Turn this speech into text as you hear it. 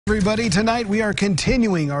Everybody, tonight we are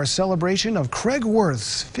continuing our celebration of Craig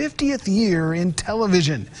Wirth's 50th year in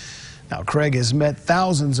television. Now, Craig has met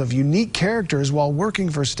thousands of unique characters while working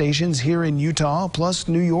for stations here in Utah, plus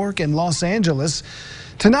New York and Los Angeles.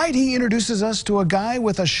 Tonight, he introduces us to a guy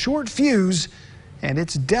with a short fuse, and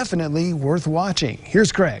it's definitely worth watching.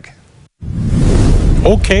 Here's Craig.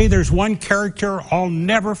 Okay, there's one character I'll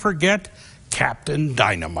never forget. Captain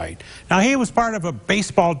Dynamite. Now, he was part of a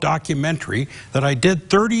baseball documentary that I did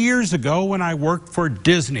 30 years ago when I worked for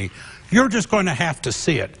Disney. You're just going to have to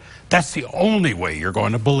see it. That's the only way you're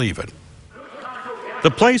going to believe it.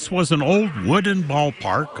 The place was an old wooden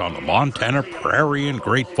ballpark on the Montana Prairie in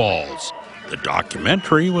Great Falls. The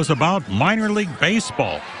documentary was about minor league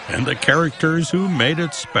baseball and the characters who made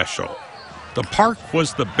it special. The park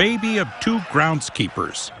was the baby of two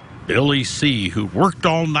groundskeepers, Billy C., who worked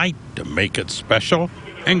all night to make it special,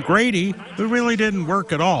 and Grady, who really didn't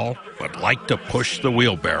work at all, but liked to push the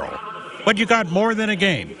wheelbarrow. But you got more than a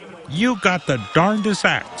game. You got the darndest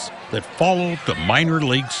acts that followed the minor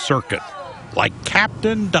league circuit. Like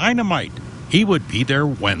Captain Dynamite. He would be there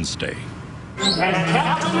Wednesday. And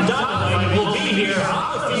Captain Dynamite will be here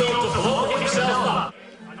on the field to blow himself up.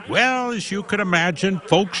 Well, as you could imagine,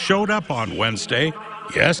 folks showed up on Wednesday.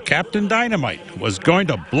 Yes, Captain Dynamite was going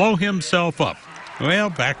to blow himself up. Well,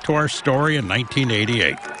 back to our story in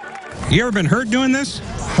 1988. You ever been hurt doing this?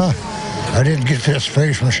 I didn't get this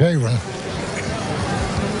face from shaving.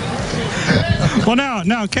 Well,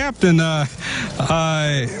 now, Captain, tell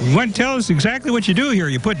us exactly what you do here.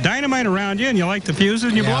 You put dynamite around you, and you light the fuses,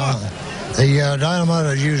 and you blow up. The dynamite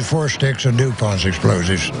I use 4 sticks of DuPont's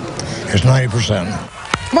explosives. It's 90%.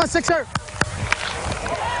 Come on, Sixer.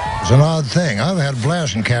 It's an odd thing. I've had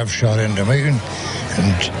blasting caps shot into me and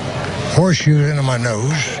horseshoes into my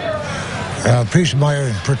nose. A piece of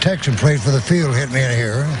my protection plate for the field hit me in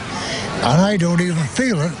here, and I don't even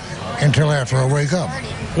feel it until after I wake up.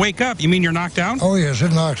 Wake up? You mean you're knocked out? Oh, yes,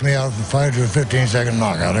 it knocks me out from 5 to a 15-second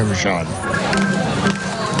knockout every shot.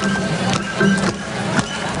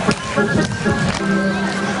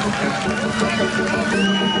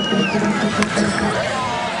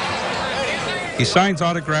 He signs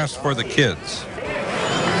autographs for the kids.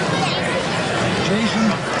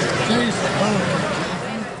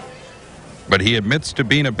 But he admits to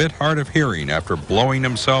being a bit hard of hearing after blowing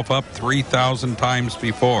himself up 3,000 times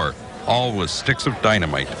before, all with sticks of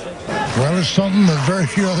dynamite. Well, it's something that very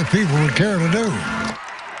few other people would care to do.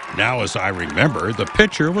 Now, as I remember, the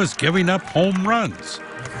pitcher was giving up home runs.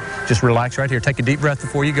 Just relax right here. Take a deep breath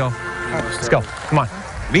before you go. Let's go. Come on.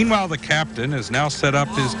 Meanwhile, the captain has now set up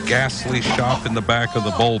his ghastly shop in the back of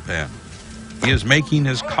the bullpen. He is making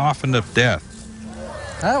his coffin of death.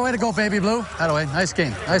 Way to go, baby blue. Way. Nice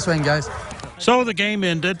game. Nice win, guys. So the game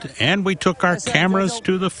ended, and we took our cameras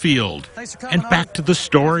to the field and back to the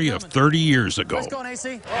story of 30 years ago.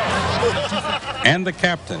 And the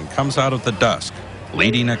captain comes out of the dusk,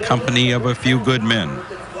 leading a company of a few good men.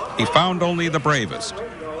 He found only the bravest,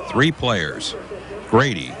 3 players,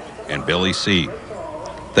 Grady and Billy C.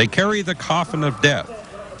 They carry the coffin of death.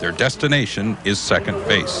 Their destination is second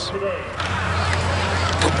base.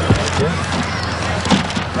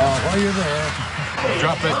 Now, while you're there,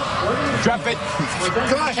 Drop it. Drop it.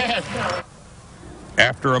 Go ahead.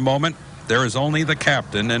 After a moment, there is only the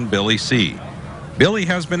captain and Billy C. Billy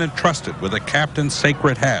has been entrusted with a captain's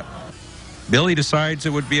sacred hat. Billy decides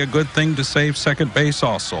it would be a good thing to save second base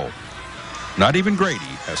also. Not even Grady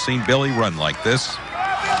has seen Billy run like this.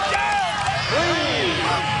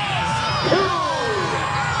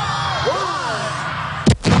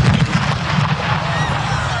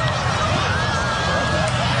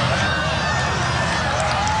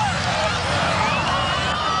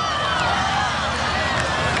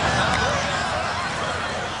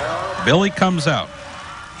 Billy comes out.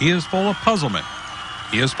 He is full of puzzlement.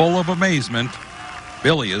 He is full of amazement.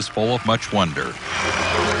 Billy is full of much wonder.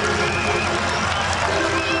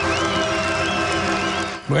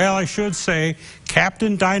 Well, I should say,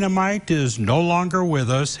 Captain Dynamite is no longer with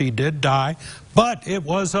us. He did die, but it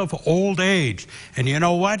was of old age. And you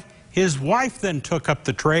know what? His wife then took up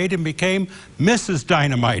the trade and became Mrs.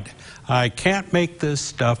 Dynamite. I can't make this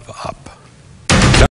stuff up.